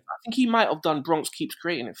think he might have done Bronx Keeps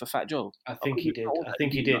Creating It for Fat Joe. I think he did.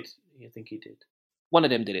 One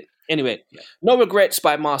of them did it. Anyway, No Regrets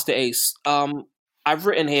by Master Ace. I've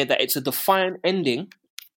written here that it's a defiant ending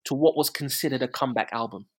to what was considered a comeback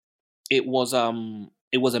album. It was a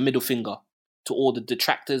middle finger to all the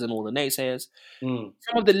detractors and all the naysayers.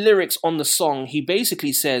 Some of the lyrics on the song, he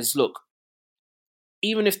basically says, look,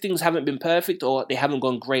 even if things haven't been perfect or they haven't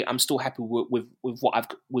gone great, I'm still happy with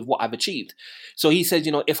what I've achieved. So he says,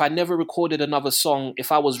 if I never recorded another song,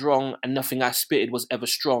 if I was wrong and nothing I spitted was ever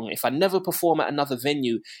strong, if I never perform at another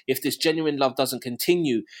venue, if this genuine love doesn't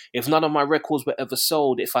continue, if none of my records were ever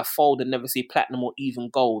sold, if I fold and never see platinum or even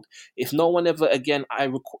gold, if no one ever again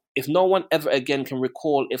can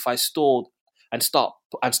recall if I stalled and start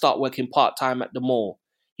working part-time at the mall.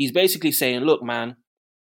 He's basically saying, look, man,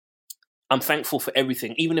 I'm thankful for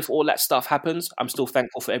everything. Even if all that stuff happens, I'm still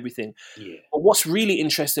thankful for everything. Yeah. But what's really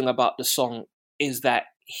interesting about the song is that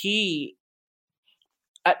he,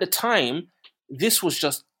 at the time, this was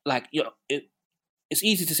just like, it's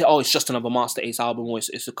easy to say, oh, it's just another Master Ace album or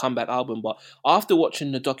it's a comeback album. But after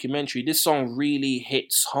watching the documentary, this song really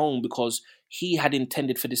hits home because he had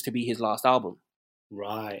intended for this to be his last album.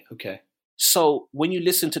 Right, okay. So when you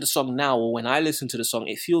listen to the song now, or when I listen to the song,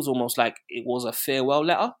 it feels almost like it was a farewell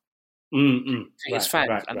letter. To his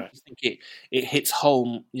fans, and I think it hits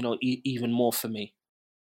home, even more for me.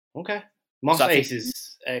 Okay, Master Ace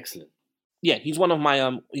is excellent. Yeah, he's one of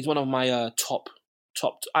my top.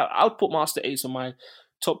 I would put Master Ace on my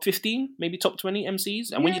top 15, maybe top 20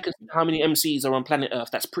 MCs. And when you consider how many MCs are on planet Earth,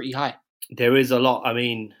 that's pretty high. There is a lot. I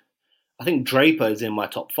mean, I think Draper is in my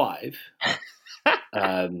top 5.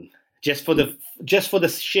 Just for the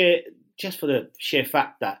sheer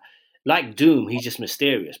fact that, like Doom, he's just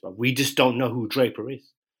mysterious, bro. We just don't know who Draper is.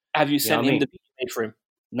 Have you sent him the beat you made for him?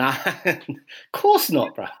 Nah, of course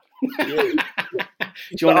not, bro.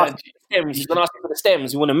 He's going to ask you for the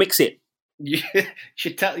stems. You want to mix it? You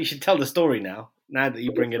should tell the story now that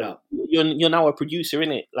you bring it up. You're now a producer,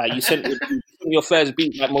 innit? Like you sent your first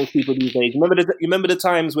beat, like most people these days. Remember the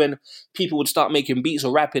times when people would start making beats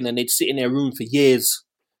or rapping and they'd sit in their room for years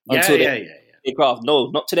until they craft. No,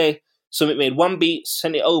 not today. So it made one beat,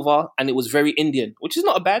 sent it over, and it was very Indian, which is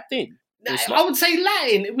not a bad thing. I would say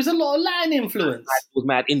Latin. It was a lot of Latin influence. It was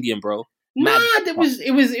mad Indian, bro. It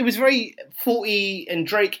was very 40 and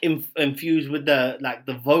Drake infused with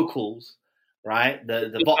the vocals, right?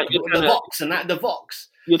 The vox and the vox.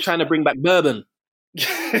 You're trying to bring back bourbon.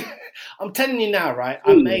 I'm telling you now, right?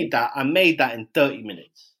 I made that in 30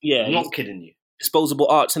 minutes. Yeah, I'm not kidding you. Disposable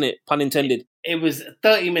arts, innit? Pun intended. It was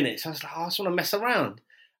 30 minutes. I was like, I just want to mess around.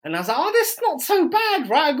 And I was like, oh, this is not so bad,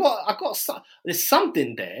 right? There's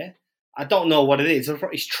something there. I don't know what it is.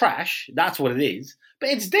 It's trash. That's what it is. But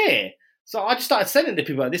it's there. So I just started sending to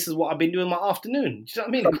people, like, this is what I've been doing my afternoon. Do you know what I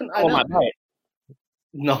mean? Buy it.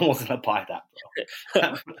 No one's going to buy that,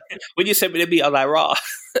 bro. When you sent me the beat, I was like, rah.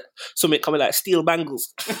 Something coming like steel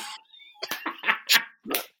bangles.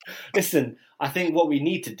 Listen, I think what we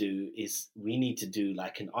need to do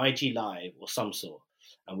like an IG live or some sort.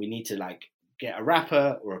 And we need to get a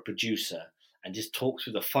rapper or a producer and just talk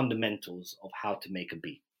through the fundamentals of how to make a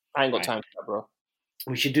beat. I ain't got time for that, bro.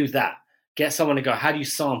 We should do that. Get someone to go, how do you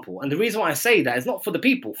sample? And the reason why I say that is not for the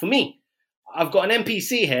people, for me. I've got an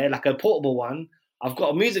MPC here, like a portable one. I've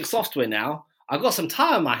got a music software now. I've got some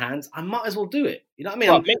time on my hands. I might as well do it. You know what I mean?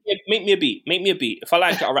 Well, make me a beat. Make me a beat. If I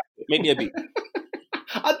like it, I'll rap it. Make me a beat.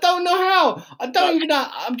 I don't know how. I don't even know.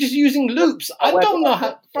 I'm just using loops. I don't know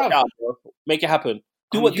how. Bro. Yeah, bro. Make it happen.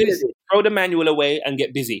 Do what Dylan did. Throw the manual away and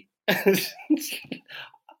get busy.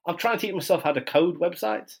 I'm trying to teach myself how to code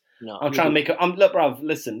websites. No, I'm trying to make it. Look, bro,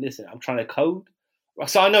 listen. I'm trying to code.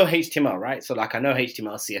 So I know HTML, right? So like I know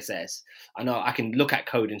HTML, CSS. I know I can look at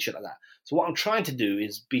code and shit like that. So what I'm trying to do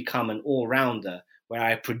is become an all-rounder where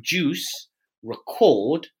I produce,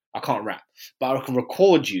 record. I can't rap, but I can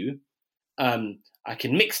record you. I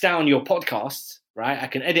can mix down your podcasts, right? I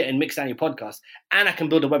can edit and mix down your podcasts, and I can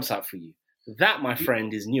build a website for you. That, my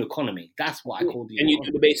friend, is new economy. That's what I call the. Can you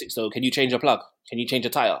do the basics though? Can you change a plug? Can you change a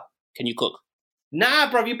tire? Can you cook?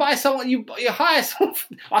 Nah, bro. You buy someone. You hire someone.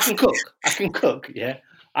 I can cook. Yeah,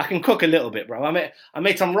 I can cook a little bit, bro. I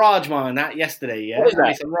made some rajma on that yesterday. Yeah, What is that? I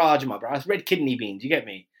made some rajma, bro. It's red kidney beans. You get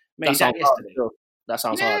me? Made that yesterday. Hard. That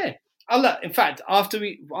sounds hard. I'll look. In fact, after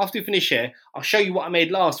we finish here, I'll show you what I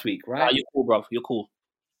made last week. Right? Nah, you're cool, bro. You're cool.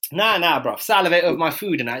 Nah, bro. Salivate over my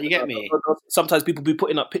food and that. You get me? Sometimes people be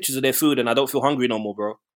putting up pictures of their food, and I don't feel hungry no more,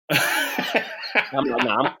 bro. I'm like,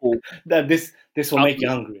 nah, I'm cool. This will make you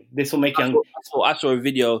hungry. This will make you hungry. I saw a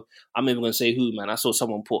video. I'm even gonna say who, man. I saw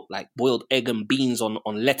someone put like boiled egg and beans on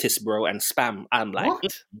lettuce, bro, and spam. I'm like,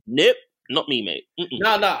 nope, not me, mate.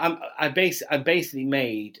 No. I basically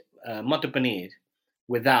made mutton paneer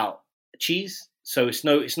without cheese. So it's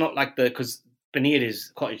not like because paneer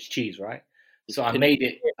is cottage cheese, right? So I made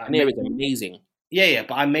it. Paneer is amazing. Yeah,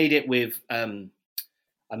 but I made it with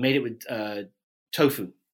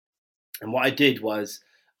tofu. And what I did was,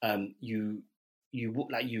 you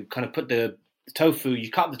kind of put the tofu,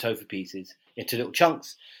 you cut the tofu pieces into little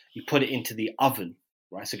chunks. You put it into the oven,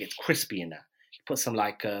 right? So it gets crispy in that. You put some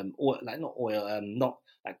oil, not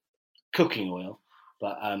like cooking oil,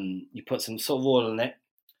 but you put some sort of oil in it.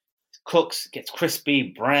 It cooks, gets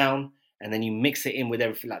crispy, brown, and then you mix it in with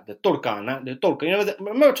everything like the turka and that. The turka, you know,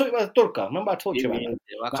 remember talking about the turka? Remember I told you about that?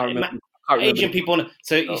 I can't remember. Asian people,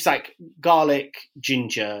 so it's like garlic,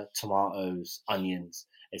 ginger, tomatoes, onions.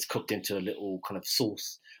 It's cooked into a little kind of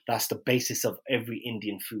sauce. That's the basis of every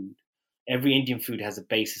Indian food. Every Indian food has a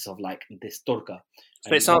basis of like this turka.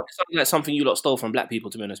 So it sounds like something you lot stole from black people,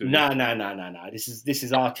 to be honest with you. No. This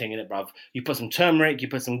is our thing, innit, bruv? You put some turmeric, you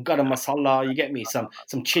put some garam masala, you get me, some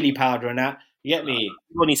chili powder and that. You get me?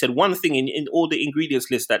 When he said one thing in all the ingredients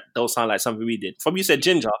list that don't sound like something we did. From you said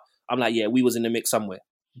ginger, I'm like, yeah, we was in the mix somewhere.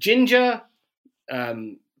 Ginger,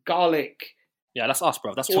 garlic. Yeah, that's us,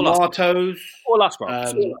 bro. That's tomatoes, all us, bro.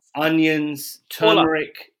 Onions,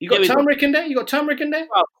 turmeric. You got turmeric in there? You got turmeric in there?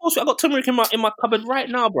 Bro, of course, I got turmeric in my cupboard right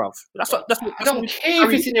now, bro. I don't care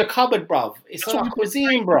if it's in your cupboard, bro. It's our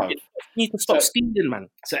cuisine, bro. You need to stop stealing, man.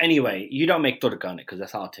 So anyway, you don't make turka on it because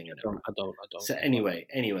that's our thing. I don't. So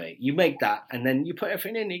anyway, you make that and then you put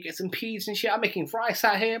everything in. You get some peas and shit. I'm making rice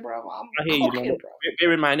out here, bro. I hear you, bro.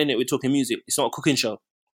 Bear in mind, innit? We're talking music. It's not a cooking show.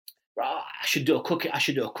 Bro, I should do a cook,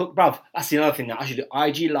 bruv. That's the other thing now. I should do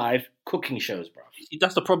IG live cooking shows, bruv. See,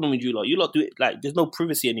 that's the problem with you lot. You lot do it like there's no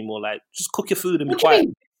privacy anymore. Like, just cook your food and be quiet. What do you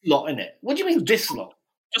mean this lot, innit? What do you mean this lot?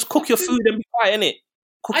 Just cook your food and be quiet, innit?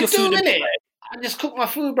 Cook your food and be quiet. I just cook my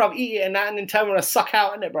food, bruv, eat it and that, and then tell me to suck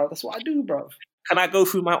out, innit, bruv? That's what I do, bruv. Can I go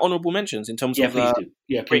through my honourable mentions in terms of... Please do.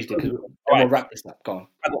 Yeah, please do. We'll wrap this up. Go on.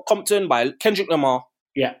 I got Compton by Kendrick Lamar.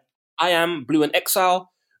 Yeah. I Am, Blue and Exile.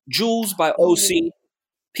 Jules by OC.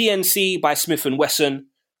 PNC by Smith & Wesson,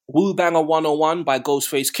 Wu Banger 101 by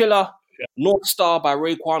Ghostface Killah, North Star by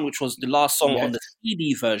Raekwon, which was the last song on the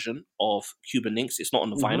CD version of Cuban Links. It's not on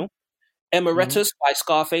the vinyl. Emeritus by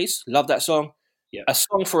Scarface, love that song. Yeah. A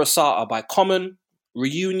Song for Asata by Common,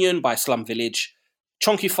 Reunion by Slum Village,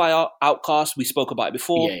 Chunky Fire, Outkast, we spoke about it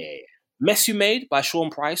before. Yeah. Mess You Made by Sean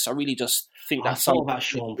Price. I really just think that song... about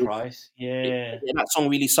Sean Price. Yeah. That song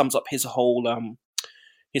really sums up his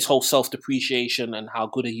whole self-depreciation and how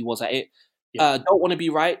good he was at it. Yeah. Don't Want to Be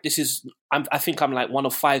Right. I think I'm like one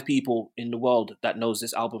of 5 people in the world that knows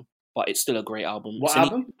this album, but it's still a great album. What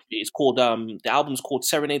album? It's called, the album's called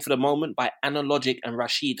Serenade for the Moment by Analogic and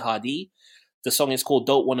Rashid Hadi. The song is called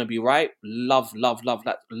Don't Want to Be Right. Love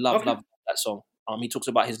that. Love that song. He talks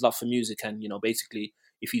about his love for music and, basically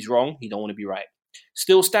if he's wrong, he don't want to be right.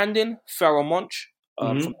 Still Standing, Pharoah Monch,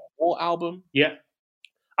 from the War album. Yeah.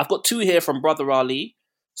 I've got 2 here from Brother Ali.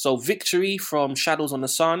 So Victory from Shadows on the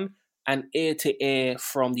Sun and Ear to Ear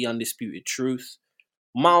from The Undisputed Truth.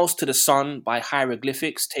 Miles to the Sun by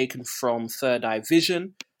Hieroglyphics taken from Third Eye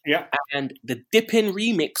Vision. Yeah. And the Dippin'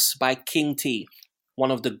 Remix by King T.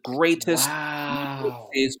 One of the greatest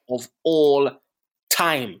remixes of all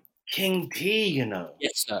time. King T,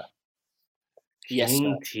 Yes, sir.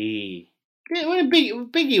 King T. Yeah, when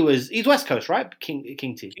Biggie was, he's West Coast, right? King T.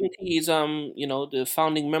 King T is the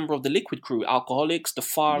founding member of the Liquid Crew, Alcoholics, the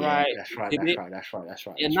Far Yeah, Right. that's right. Exhibit. That's right. Yeah, that's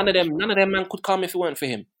none right, of them man could come if it weren't for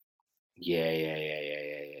him.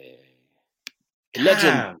 Yeah.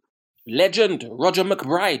 Legend, Roger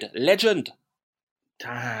McBride, legend.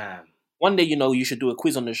 Damn. One day, you should do a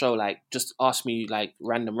quiz on the show. Like, just ask me like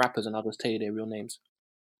random rappers, and I'll just tell you their real names,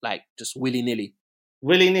 like just willy nilly.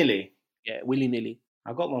 Willy nilly. Yeah, willy nilly.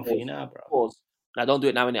 I got one for you now, bro. Pause. Now, don't do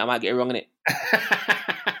it now, innit? I might get it wrong, innit?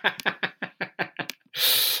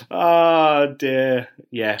 Oh dear.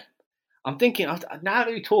 Yeah. I'm thinking now that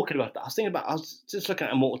we're talking about that. I was just looking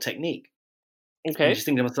at Immortal Technique. Okay. I'm just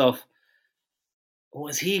thinking to myself, what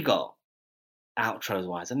has he got? Outros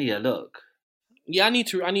wise, I need a look. Yeah, I need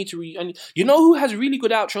to. You know who has really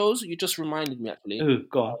good outros? You just reminded me, actually. Ooh,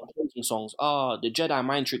 go on. Songs. The Jedi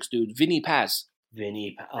Mind Tricks dude, Vinny Paz.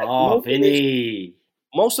 Vinny. Vinny.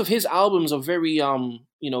 Most of his albums are very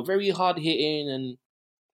very hard hitting,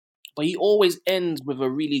 but he always ends with a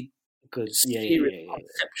really good, serious,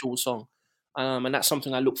 conceptual song. And that's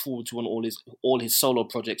something I look forward to on all his solo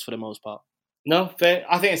projects for the most part. No, fair.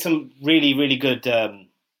 I think it's some really, really good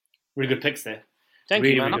picks there. Thank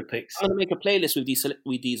you, man. Really good picks. I'm gonna make a playlist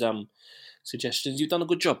with these suggestions. You've done a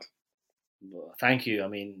good job. Well, thank you. I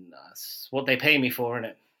mean, that's what they pay me for,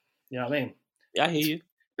 innit? You know what I mean? Yeah, I hear you.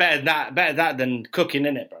 Better that than cooking,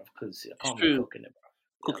 innit, bro? Because I can't be cooking it,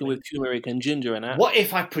 bro. Cooking with turmeric and ginger and that. What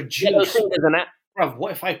if I produce? Bro,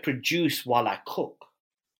 what if I produce while I cook?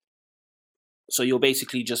 So you'll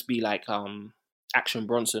basically just be like Action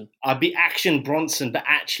Bronson. I'll be Action Bronson, but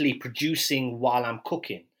actually producing while I'm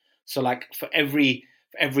cooking. So like for every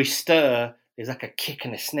stir, there's like a kick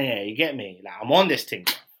and a snare. You get me? Like I'm on this thing.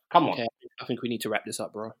 Bro. Come on. Okay, I think we need to wrap this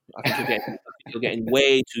up, bro. I think you're getting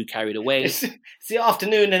way too carried away. It's the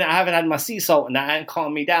afternoon and I haven't had my sea salt and that ain't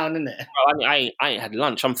calmed me down, innit? Bro, I ain't had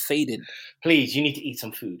lunch. I'm faded. Please, you need to eat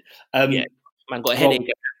some food. Yeah, man, got a headache.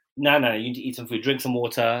 No, you need to eat some food, drink some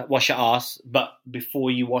water, wash your ass, but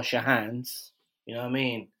before you wash your hands, you know what I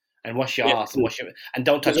mean? And wash your ass and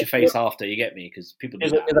don't touch your face after, you get me? Because people do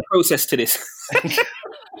that. There's a process to this.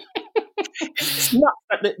 It's not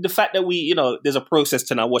the fact that there's a process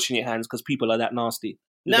to now washing your hands because people are that nasty.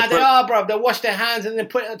 They are, bro. They wash their hands and then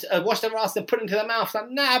wash their ass and put it into their mouth.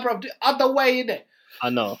 Like, nah, bro, other way, innit? I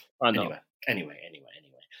know. Anyway.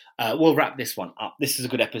 We'll wrap this one up. This is a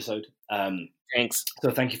good episode. Thanks.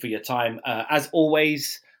 So thank you for your time. As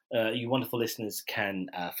always, you wonderful listeners can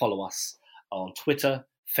follow us on Twitter,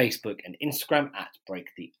 Facebook, and Instagram at Break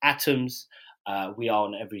the Atoms. We are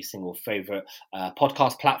on every single favorite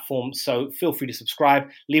podcast platform, so feel free to subscribe,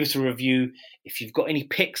 leave us a review. If you've got any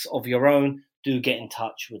pics of your own, do get in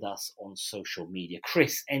touch with us on social media.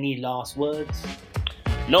 Chris, any last words?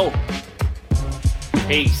 No.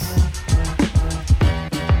 Peace.